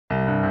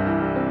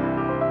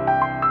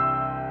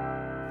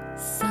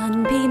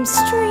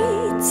same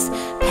streets,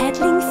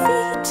 peddling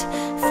feet,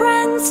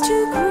 friends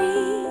to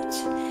greet.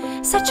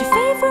 Such a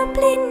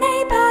favorably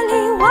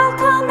neighborly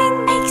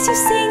welcoming makes you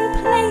sing.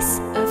 Place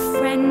a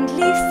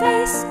friendly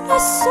face, a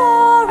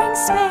soaring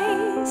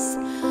space.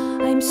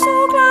 I'm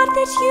so glad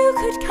that you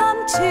could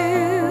come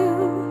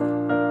too.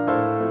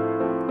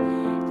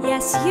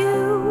 Yes, you.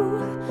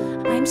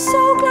 I'm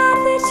so glad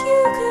that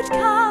you could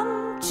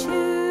come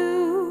too.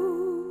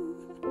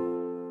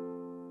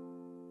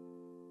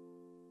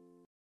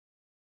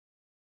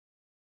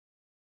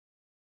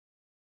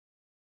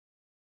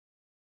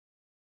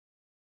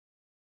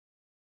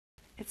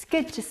 It's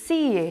good to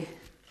see you.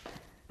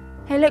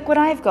 Hey, look what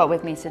I've got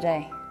with me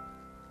today.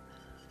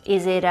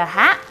 Is it a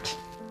hat?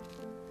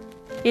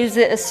 Is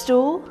it a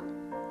stool?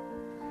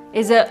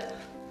 Is it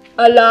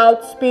a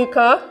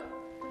loudspeaker?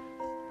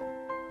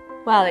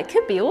 Well, it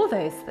could be all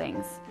those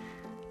things,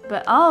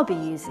 but I'll be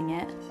using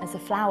it as a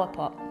flower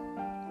pot.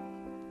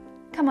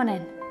 Come on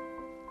in.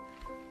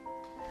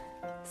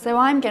 So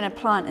I'm going to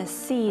plant a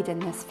seed in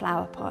this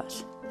flower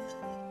pot.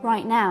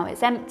 Right now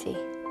it's empty.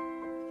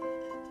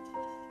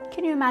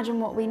 Can you imagine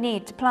what we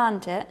need to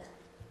plant it?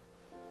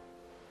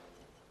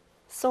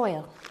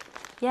 Soil.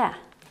 Yeah.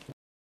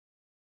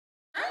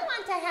 I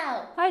want to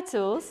help. Hi,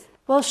 Tools.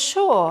 Well,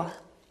 sure.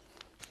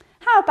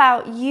 How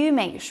about you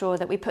make sure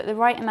that we put the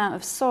right amount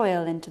of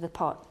soil into the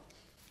pot?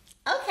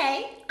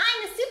 Okay,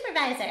 I'm the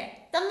supervisor.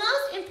 The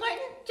most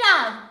important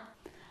job.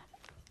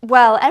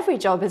 Well, every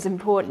job is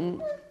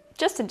important,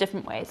 just in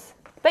different ways.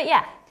 But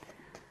yeah.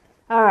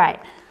 All right.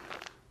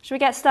 Should we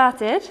get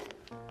started?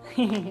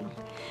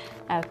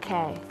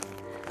 Okay.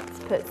 Let's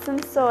put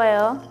some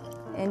soil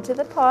into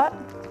the pot.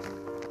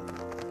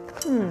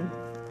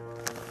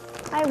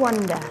 I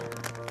wonder,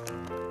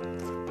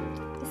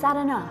 is that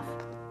enough?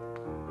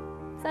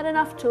 Is that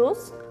enough,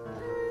 Tools?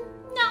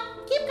 No,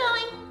 keep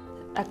going.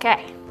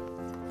 Okay.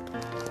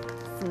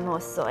 Some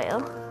more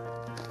soil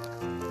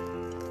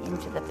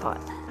into the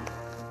pot.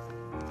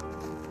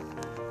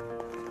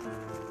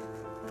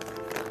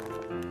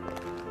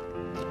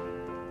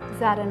 Is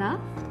that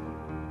enough?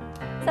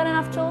 Is that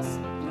enough, Tools?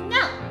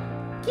 No,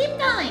 keep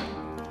going.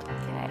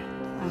 Okay.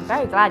 I'm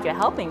very glad you're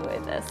helping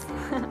with this.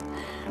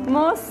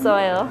 More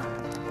soil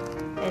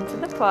into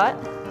the pot.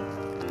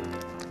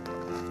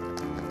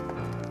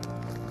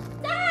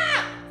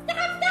 Stop!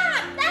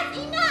 Stop! That's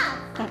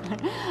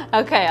enough!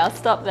 Okay, I'll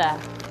stop there.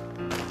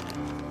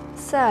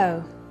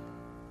 So,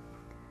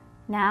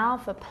 now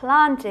for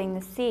planting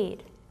the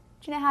seed.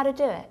 Do you know how to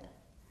do it?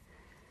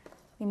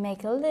 We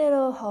make a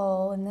little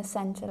hole in the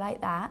center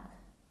like that.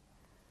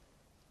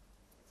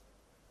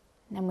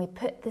 And then we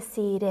put the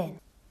seed in.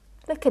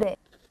 Look at it.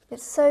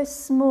 It's so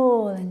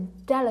small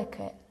and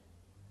delicate.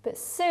 But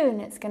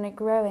soon it's going to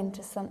grow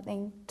into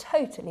something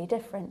totally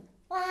different.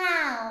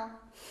 Wow!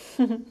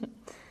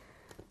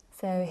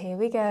 So here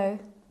we go,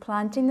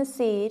 planting the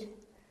seed.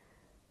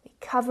 We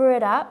cover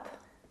it up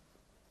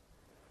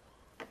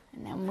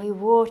and then we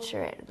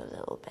water it a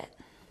little bit.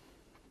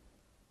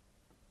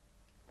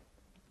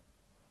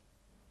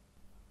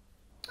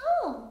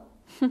 Oh!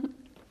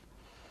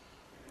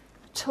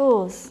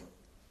 Tools,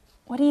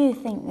 what do you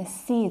think this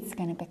seed's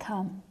going to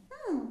become?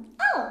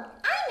 Oh,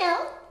 I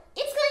know!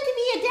 It's going to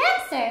be a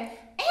dancer,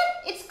 and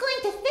it's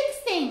going to fix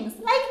things,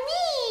 like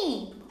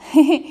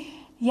me!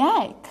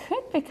 Yeah, it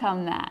could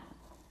become that.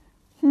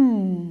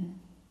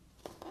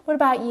 What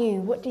about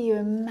you? What do you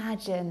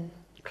imagine?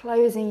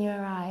 Closing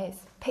your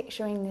eyes,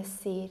 picturing this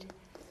seed.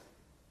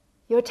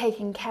 You're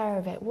taking care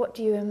of it. What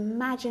do you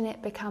imagine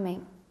it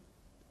becoming?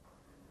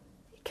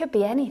 It could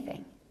be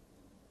anything.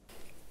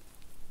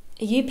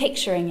 Are you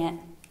picturing it?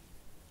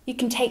 You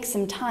can take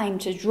some time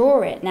to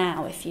draw it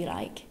now if you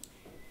like.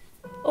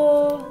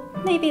 Or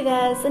maybe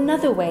there's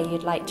another way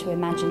you'd like to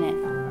imagine it.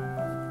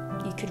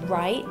 You could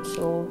write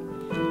or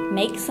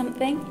make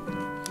something.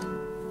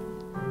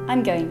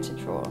 I'm going to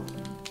draw.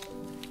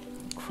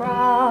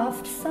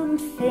 Craft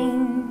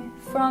something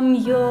from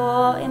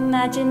your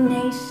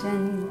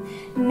imagination.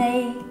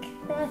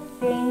 Make the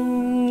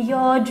thing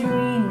you're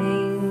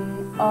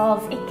dreaming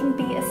of. It can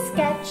be a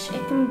sketch,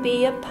 it can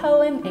be a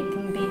poem, it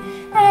can be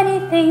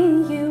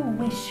anything you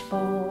wish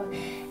for.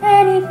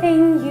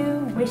 Anything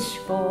you wish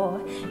for,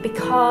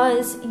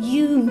 because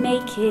you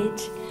make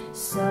it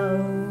so.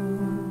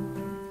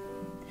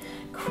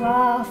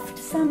 Craft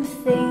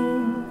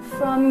something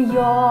from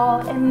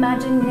your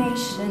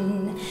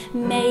imagination.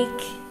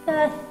 Make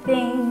the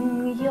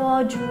thing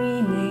you're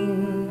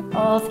dreaming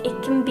of.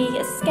 It can be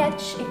a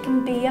sketch, it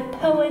can be a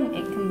poem,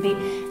 it can be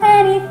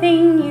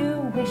anything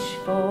you wish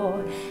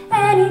for.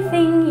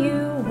 Anything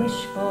you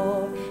wish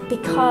for,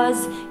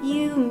 because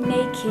you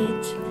make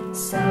it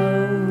so.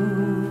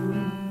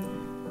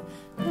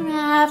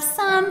 Craft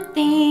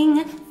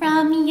something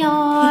from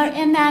your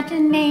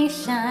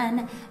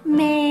imagination.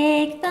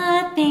 Make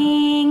the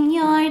thing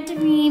you're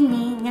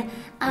dreaming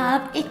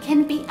of. It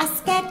can be a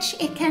sketch,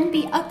 it can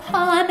be a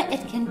poem,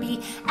 it can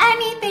be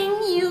anything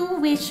you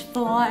wish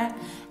for.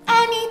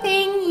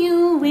 Anything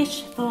you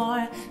wish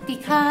for,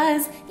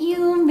 because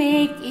you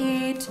make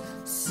it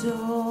so.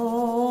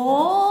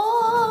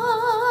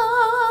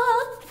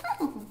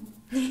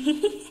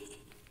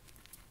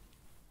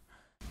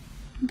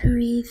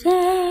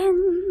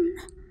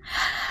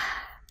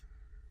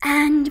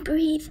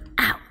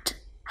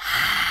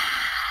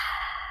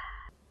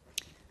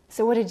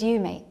 So what did you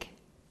make?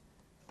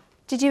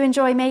 Did you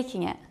enjoy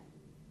making it?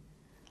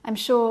 I'm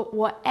sure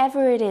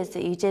whatever it is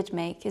that you did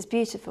make is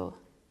beautiful,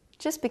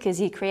 just because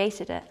you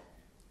created it.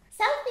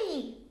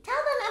 Sophie, tell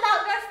them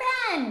about your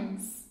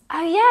friends.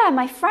 Oh yeah,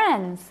 my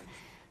friends.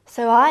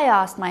 So I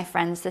asked my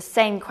friends the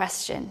same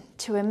question,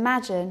 to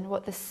imagine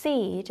what the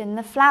seed in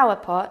the flower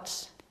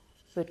pot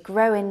would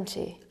grow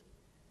into.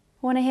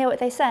 Want to hear what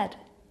they said?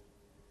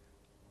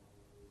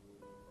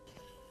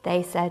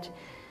 They said,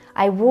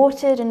 I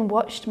watered and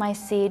watched my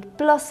seed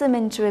blossom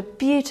into a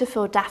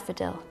beautiful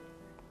daffodil.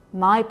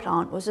 My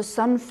plant was a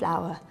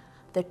sunflower,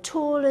 the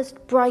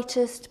tallest,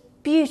 brightest,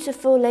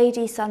 beautiful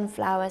lady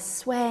sunflower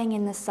swaying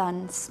in the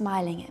sun,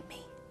 smiling at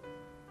me.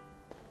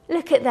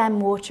 Look at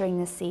them watering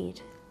the seed.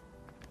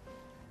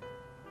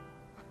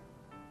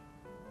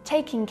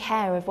 Taking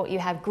care of what you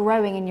have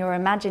growing in your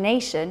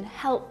imagination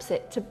helps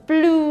it to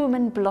bloom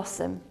and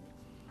blossom.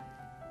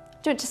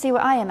 Do you want to see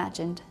what I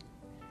imagined?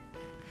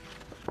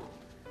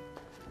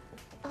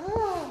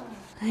 Oh.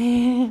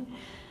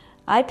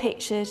 I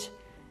pictured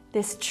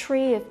this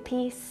tree of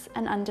peace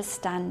and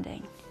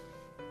understanding,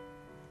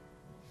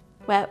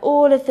 where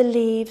all of the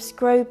leaves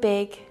grow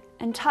big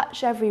and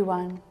touch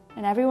everyone,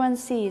 and everyone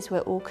sees we're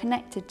all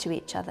connected to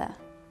each other.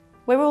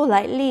 We're all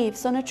like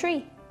leaves on a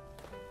tree.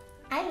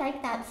 I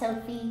like that,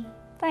 Sophie.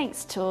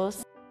 Thanks,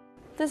 Tools.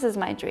 This is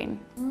my dream.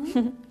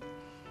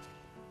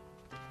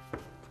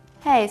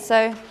 Hey,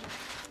 so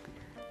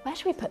where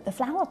should we put the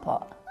flower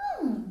pot?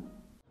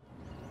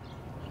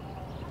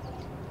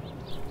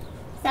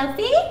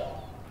 Sophie?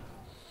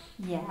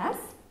 Yes?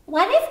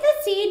 What if the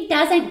seed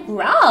doesn't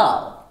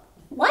grow?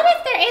 What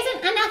if there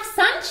isn't enough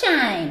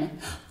sunshine?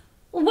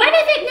 What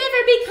if it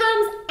never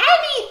becomes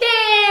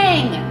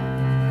anything?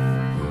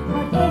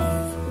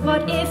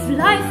 What if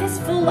life is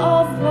full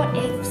of what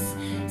ifs?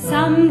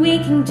 Some we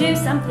can do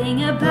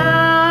something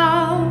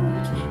about.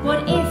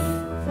 What if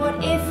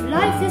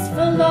life is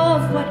full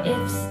of what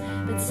ifs?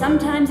 But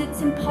sometimes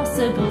it's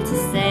impossible to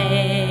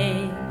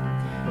say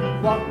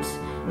what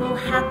will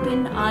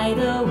happen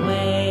either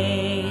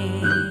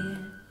way.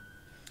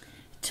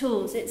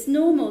 Tools, it's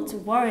normal to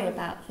worry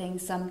about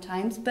things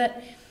sometimes,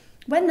 but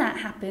when that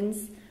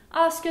happens,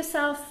 ask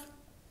yourself,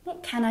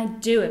 what can I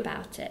do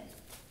about it?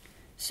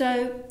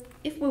 So,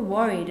 if we're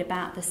worried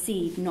about the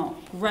seed not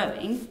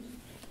growing,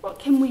 what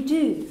can we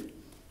do?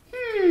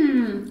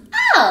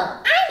 Oh,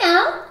 I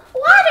know.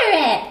 Water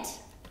it.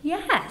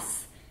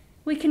 Yes,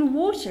 we can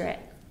water it.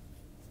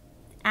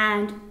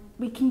 And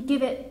we can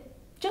give it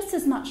just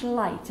as much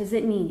light as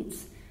it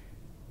needs.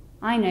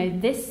 I know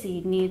this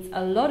seed needs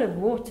a lot of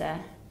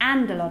water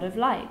and a lot of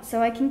light,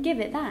 so I can give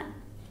it that.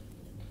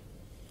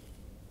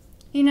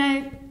 You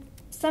know,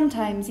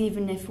 sometimes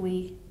even if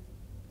we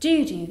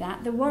do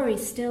that, the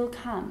worries still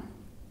come.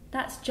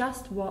 That's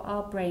just what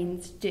our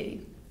brains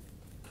do.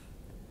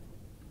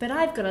 But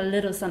I've got a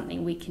little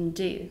something we can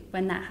do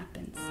when that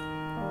happens.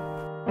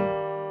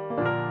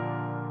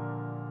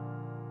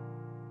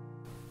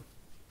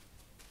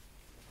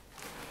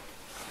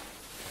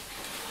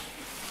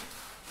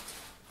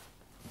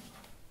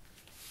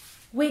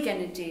 We're going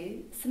to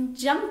do some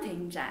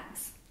jumping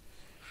jacks.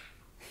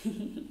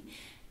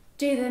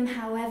 Do them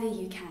however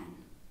you can.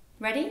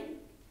 Ready?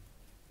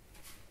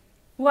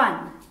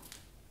 1,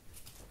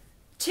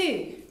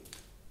 2,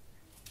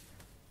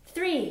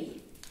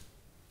 3,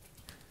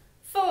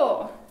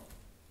 4,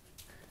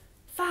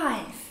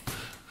 5,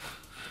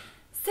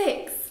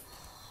 6,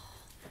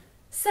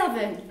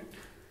 7,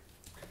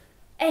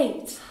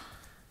 8,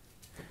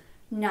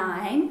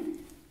 9,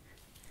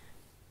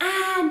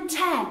 and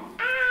 10.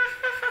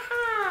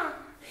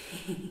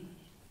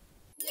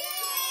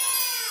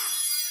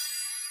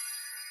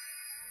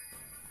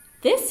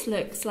 This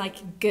looks like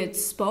a good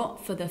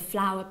spot for the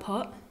flower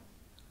pot.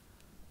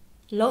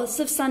 Lots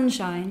of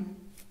sunshine,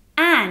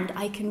 and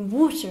I can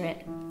water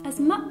it as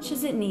much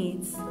as it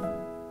needs.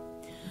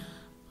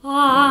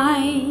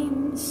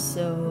 I'm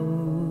so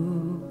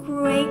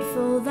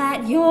grateful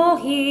that you're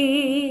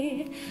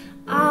here.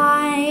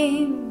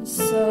 I'm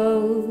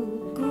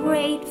so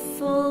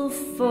grateful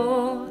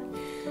for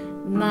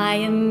my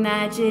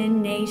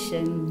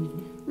imagination.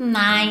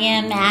 My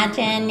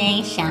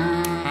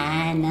imagination.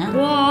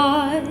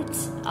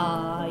 What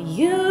are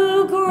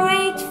you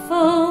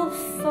grateful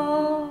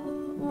for?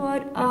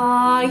 What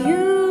are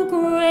you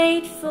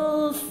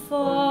grateful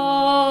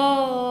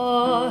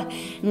for?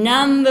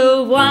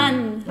 Number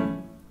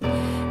 1,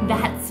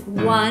 that's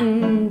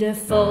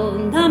wonderful.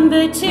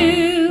 Number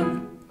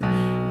 2,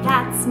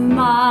 that's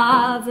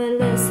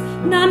marvelous.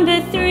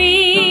 Number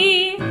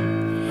 3,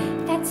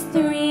 that's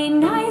 3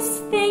 nice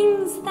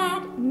things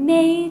that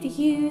made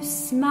you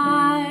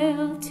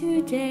smile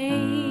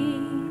today.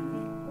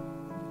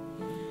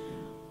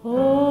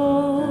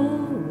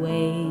 Always,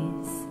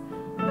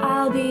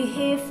 I'll be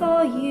here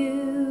for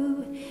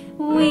you.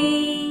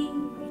 We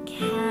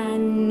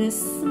can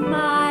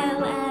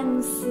smile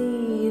and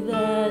see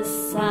the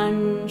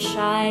sun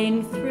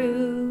shine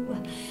through.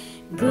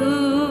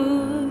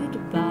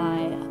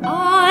 Goodbye,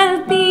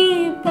 I'll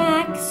be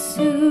back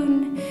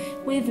soon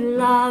with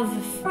love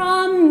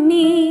from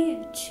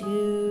me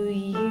to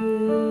you.